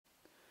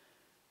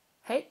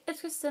It's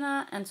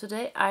Christina, and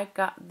today I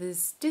got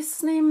this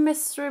Disney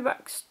mystery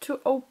box to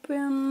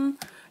open.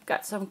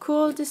 Got some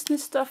cool Disney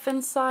stuff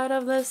inside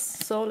of this,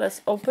 so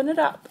let's open it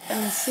up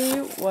and see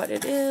what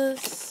it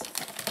is.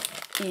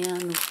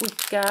 And we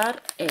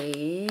got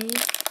a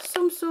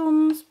Tsum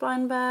Tsum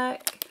spine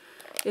bag.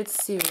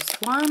 It's series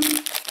 1.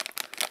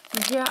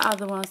 And here are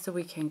the ones that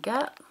we can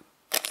get.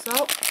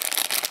 So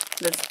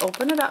let's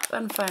open it up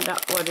and find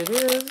out what it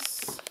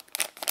is.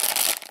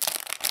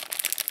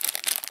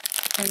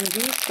 And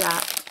we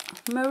got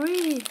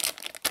Marie,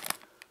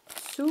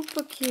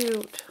 super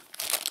cute.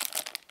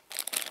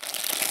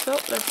 So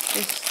let's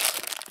just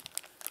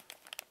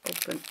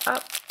open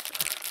up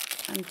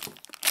and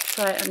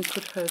try and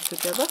put her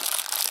together.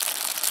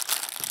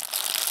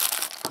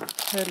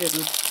 Her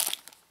little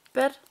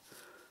bed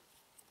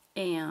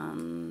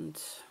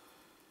and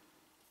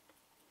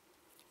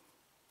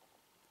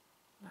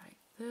like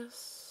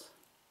this.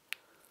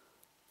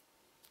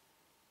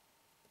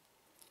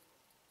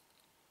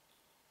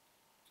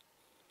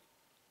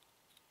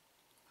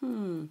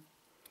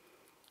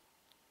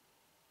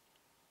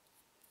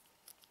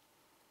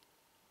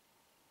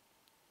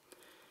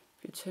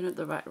 If you turn it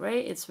the right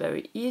way, it's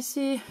very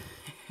easy.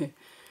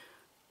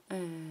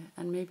 And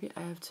maybe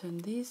I have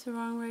turned these the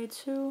wrong way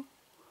too.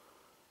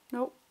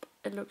 Nope,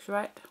 it looks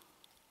right.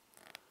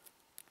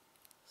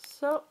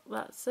 So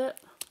that's it.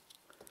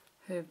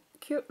 Her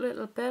cute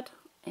little bed.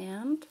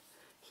 And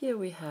here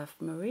we have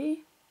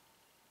Marie.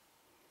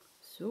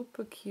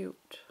 Super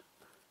cute.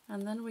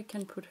 And then we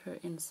can put her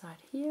inside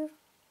here.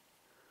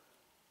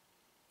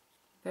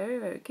 Very,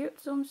 very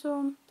cute, Tsum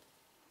Tsum.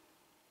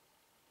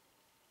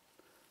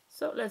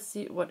 So let's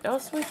see what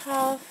else we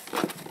have.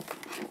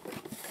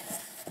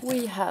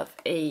 We have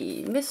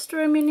a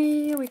mystery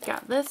mini. We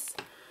got this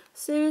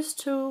series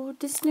 2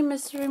 Disney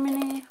mystery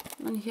mini.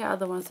 And here are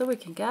the ones that we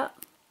can get.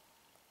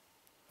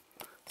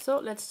 So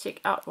let's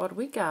check out what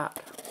we got.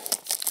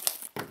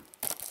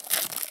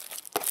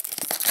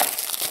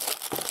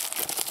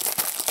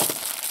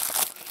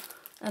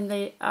 And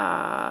they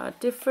are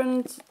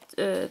different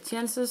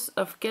chances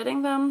of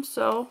getting them,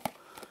 so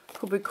it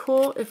could be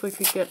cool if we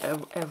could get a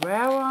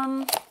rare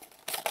one.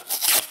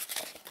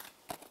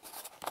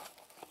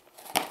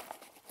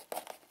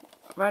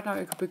 Right now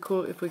it could be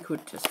cool if we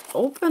could just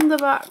open the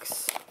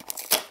box.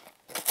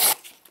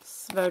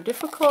 It's very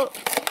difficult.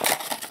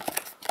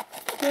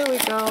 Here we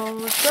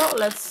go. So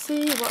let's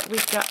see what we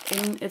got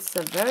in. It's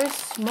a very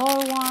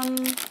small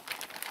one.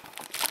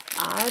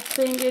 I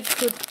think it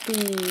could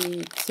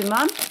be Tsum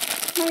Tsum,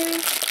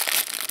 maybe.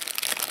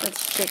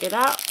 Let's check it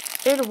out.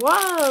 It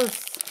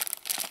was!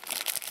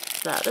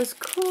 That is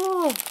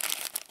cool.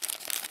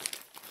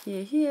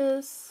 Here he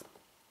is.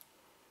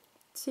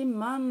 Tsum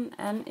Tsum,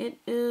 and it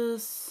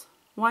is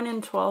 1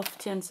 in 12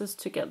 chances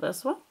to get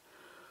this one.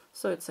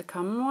 So it's a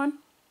common one.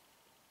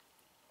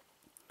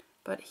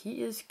 But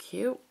he is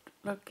cute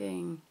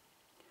looking.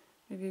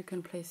 Maybe you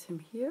can place him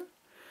here.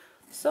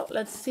 So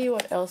let's see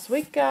what else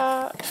we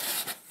got.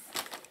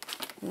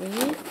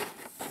 We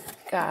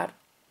got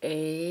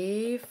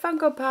a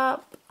Funko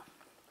Pop.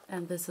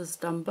 And this is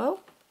Dumbo.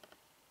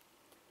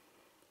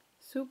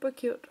 Super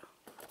cute.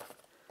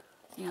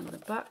 And the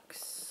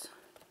box.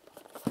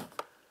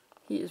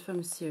 He is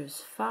from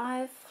series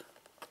 5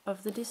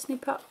 of the Disney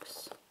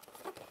Pops.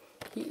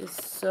 He is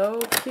so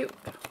cute.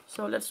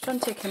 So let's try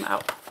and take him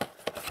out.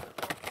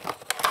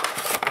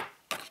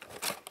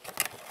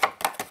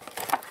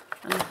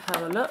 And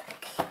have a look.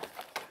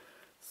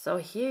 So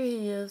here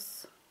he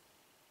is.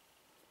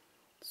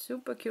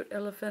 Super cute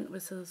elephant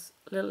with his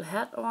little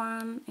hat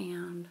on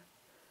and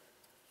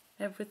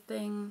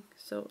everything.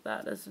 So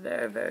that is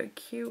very, very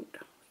cute.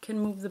 We can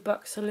move the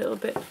box a little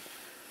bit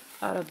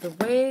out of the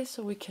way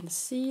so we can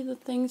see the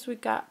things we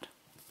got.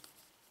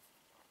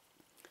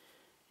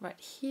 Right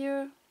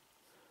here.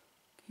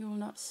 He will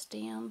not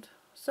stand.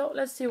 So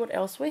let's see what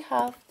else we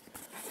have.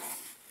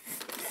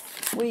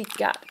 We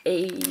got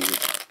a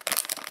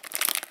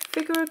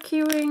figure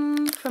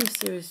Keyring from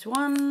series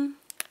 1.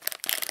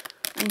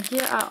 And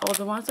here are all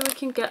the ones that we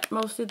can get,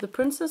 mostly the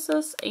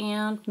princesses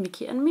and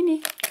Mickey and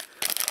Minnie.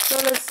 So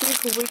let's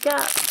see who we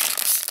got.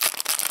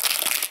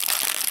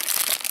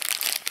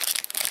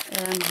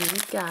 And we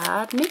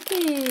got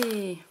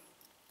Mickey.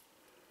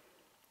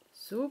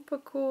 Super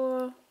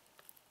cool.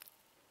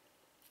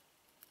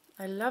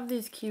 I love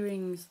these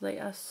keyrings. They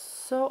are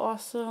so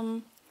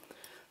awesome.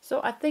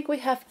 So I think we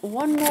have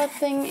one more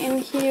thing in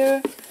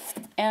here.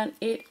 And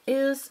it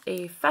is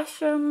a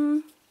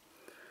Fashem.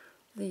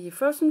 The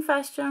Frozen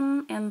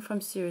Fashem, and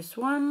from series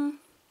 1.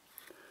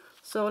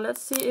 So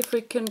let's see if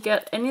we can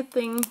get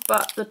anything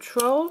but the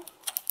troll.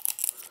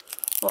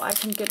 Or I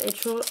can get a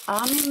troll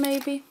army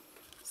maybe.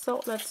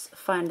 So let's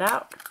find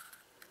out.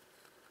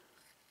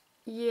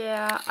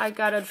 Yeah, I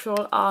got a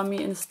troll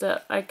army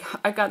instead.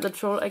 I got the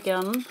troll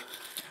again.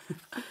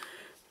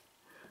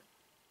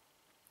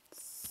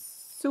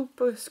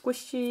 Super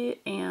squishy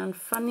and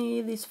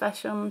funny, these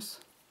Fashems.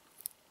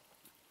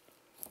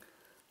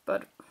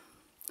 But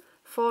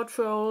 4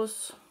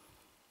 trolls,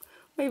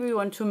 maybe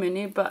one too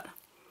many, but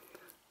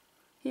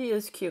he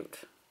is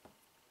cute.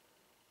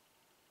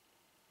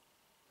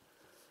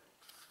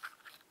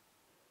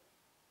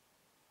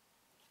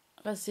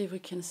 Let's see if we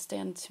can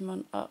stand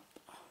Timon up.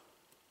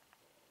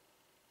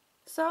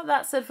 So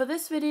that's it for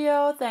this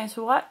video. Thanks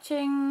for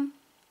watching.